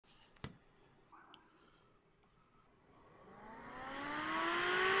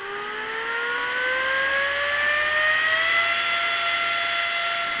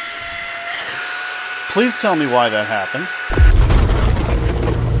Please tell me why that happens.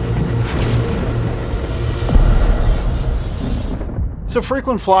 So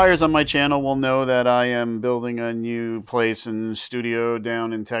frequent flyers on my channel will know that I am building a new place and studio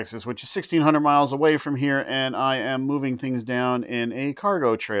down in Texas, which is 1,600 miles away from here, and I am moving things down in a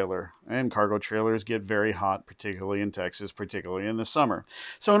cargo trailer. And cargo trailers get very hot, particularly in Texas, particularly in the summer.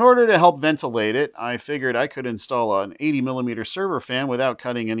 So in order to help ventilate it, I figured I could install an 80mm server fan without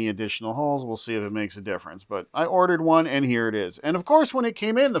cutting any additional holes. We'll see if it makes a difference. But I ordered one, and here it is. And of course, when it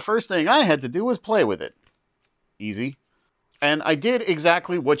came in, the first thing I had to do was play with it. Easy. And I did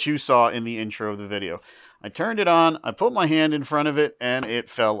exactly what you saw in the intro of the video. I turned it on, I put my hand in front of it, and it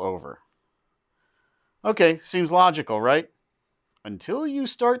fell over. Okay, seems logical, right? Until you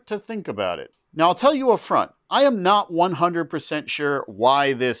start to think about it. Now, I'll tell you up front, I am not 100% sure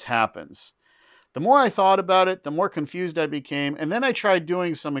why this happens. The more I thought about it, the more confused I became, and then I tried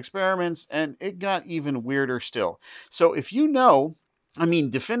doing some experiments, and it got even weirder still. So if you know, I mean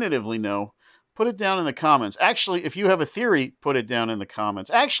definitively know, put it down in the comments. Actually, if you have a theory, put it down in the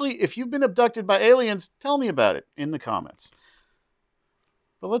comments. Actually, if you've been abducted by aliens, tell me about it in the comments.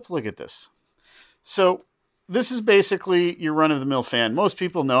 But let's look at this. So this is basically your run-of-the-mill fan. Most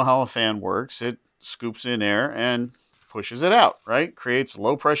people know how a fan works. It scoops in air and pushes it out, right? Creates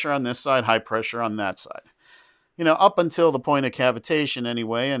low pressure on this side, high pressure on that side. You know, up until the point of cavitation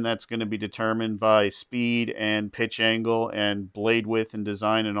anyway, and that's going to be determined by speed and pitch angle and blade width and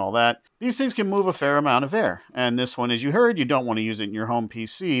design and all that. These things can move a fair amount of air. And this one, as you heard, you don't want to use it in your home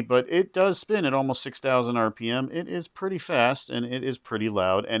PC, but it does spin at almost 6,000 RPM. It is pretty fast and it is pretty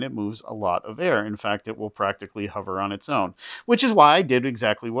loud and it moves a lot of air. In fact, it will practically hover on its own, which is why I did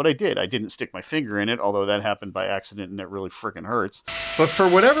exactly what I did. I didn't stick my finger in it, although that happened by accident and it really freaking hurts. But for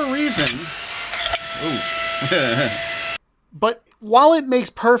whatever reason, ooh. But while it makes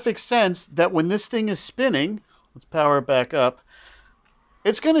perfect sense that when this thing is spinning, let's power it back up,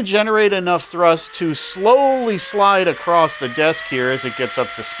 it's going to generate enough thrust to slowly slide across the desk here as it gets up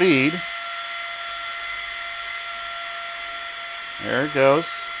to speed. There it goes.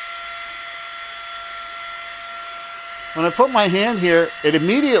 When I put my hand here,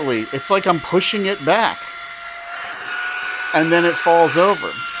 it's like I'm pushing it back. And then it falls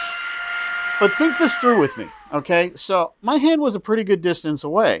over. But think this through with me, okay? So my hand was a pretty good distance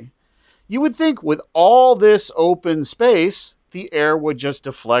away. You would think with all this open space, the air would just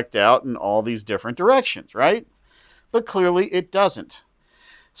deflect out in all these different directions, right? But clearly it doesn't.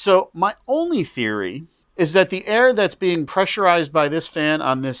 So my only theory is that the air that's being pressurized by this fan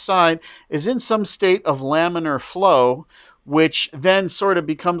on this side is in some state of laminar flow, which then sort of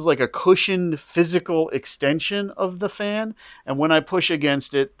becomes like a cushioned physical extension of the fan. And when I push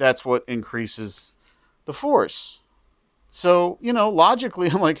against it, that's what increases the force. So, you know, logically,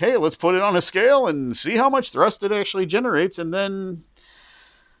 I'm like, hey, let's put it on a scale and see how much thrust it actually generates. And then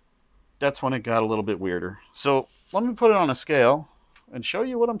that's when it got a little bit weirder. So let me put it on a scale and show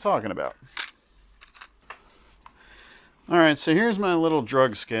you what I'm talking about. All right, so here's my little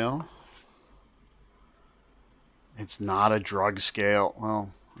drug scale. It's not a drug scale.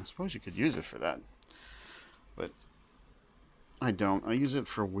 Well, I suppose you could use it for that. But I don't. I use it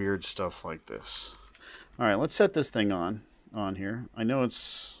for weird stuff like this. All right, let's set this thing on here. I know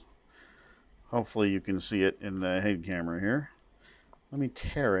it's... Hopefully you can see it in the head camera here. Let me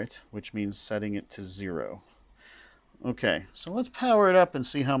tare it, which means setting it to 0. Okay, so let's power it up and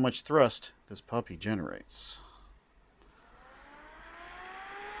see how much thrust this puppy generates.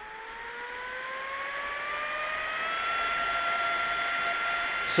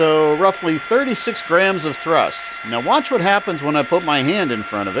 So roughly 36 grams of thrust. Now watch what happens when I put my hand in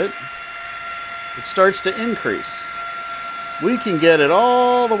front of it. It starts to increase. We can get it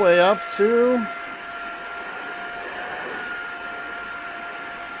all the way up to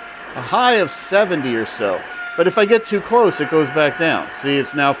a high of 70 or so. But if I get too close, it goes back down. See,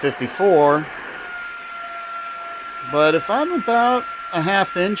 it's now 54. But if I'm about a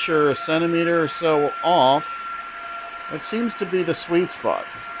 ½ inch or a centimeter or so off, that seems to be the sweet spot.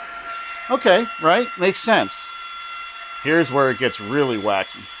 Okay, right? Makes sense. Here's where it gets really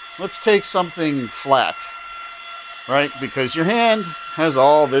wacky. Let's take something flat, right? Because your hand has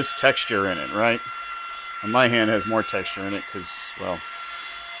all this texture in it, right? And my hand has more texture in it because, well,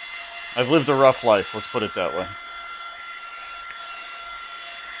 I've lived a rough life, let's put it that way.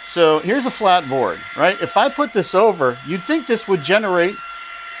 So here's a flat board, right? If I put this over, you'd think this would generate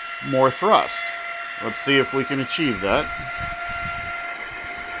more thrust. Let's see if we can achieve that.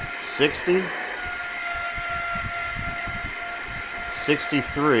 60.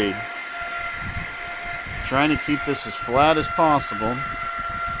 63. Trying to keep this as flat as possible.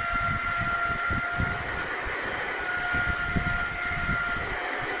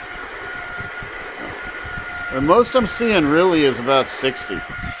 The most I'm seeing really is about 60.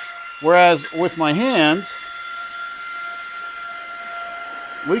 Whereas with my hands,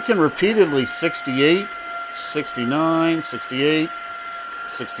 we can repeatedly 68, 69, 68,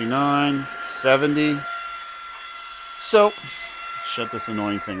 69, 70. So, shut this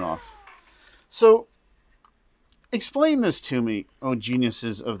annoying thing off. So, explain this to me, oh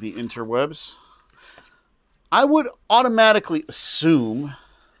geniuses of the interwebs. I would automatically assume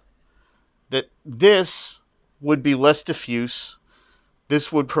that this would be less diffuse.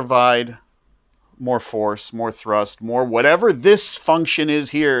 This would provide more force, more thrust, more whatever this function is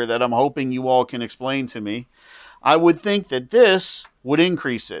here that I'm hoping you all can explain to me. I would think that this would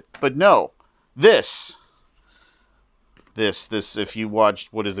increase it. But no, this, if you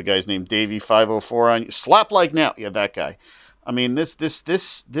watched, what is the guy's name? Davey 504 on Slap Like Now. Yeah, that guy. I mean, this,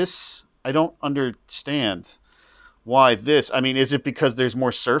 I don't understand why this. I mean, is it because there's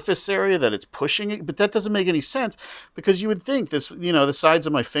more surface area that it's pushing it? But that doesn't make any sense, because you would think this, you know, the sides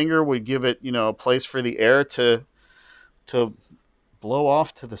of my finger would give it, you know, a place for the air to blow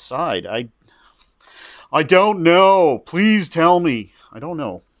off to the side. I don't know. Please tell me. I don't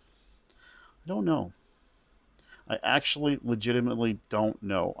know. I don't know. I actually legitimately don't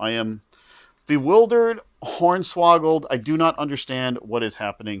know. I am bewildered, hornswoggled. I do not understand what is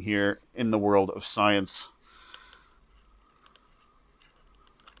happening here in the world of science.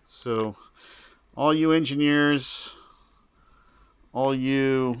 So, all you engineers, all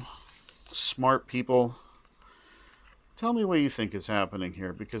you smart people, tell me what you think is happening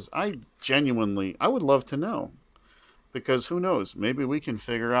here, because I would love to know. Because who knows, maybe we can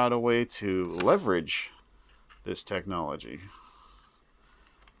figure out a way to leverage this technology,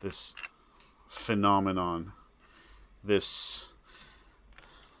 this phenomenon, this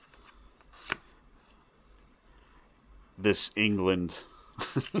England.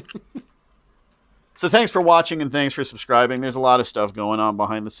 So thanks for watching and thanks for subscribing. There's a lot of stuff going on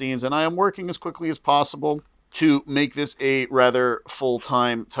behind the scenes, and I am working as quickly as possible to make this a rather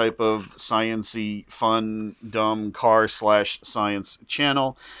full-time type of science-y, fun, dumb car/science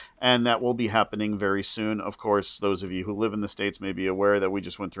channel, and that will be happening very soon. Of course, those of you who live in the States may be aware that we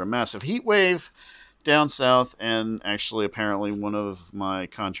just went through a massive heat wave down south, and actually apparently one of my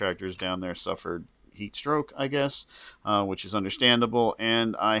contractors down there suffered heat stroke, I guess, which is understandable,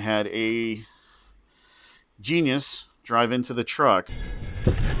 and I had a genius drive into the truck.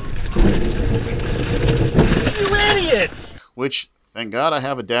 You idiot! Which, thank God I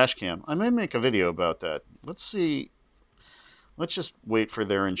have a dash cam. I may make a video about that. Let's see. Let's just wait for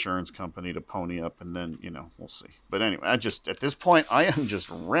their insurance company to pony up, and then, you know, we'll see. But anyway, at this point, I am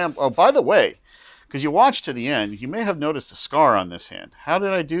just Oh, by the way, because you watched to the end, you may have noticed a scar on this hand. How did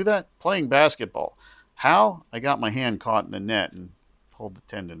I do that? Playing basketball. How? I got my hand caught in the net and pulled the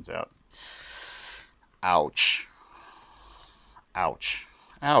tendons out. Ouch. Ouch.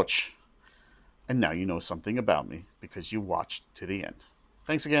 Ouch. And now you know something about me because you watched to the end.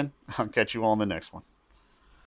 Thanks again. I'll catch you all in the next one.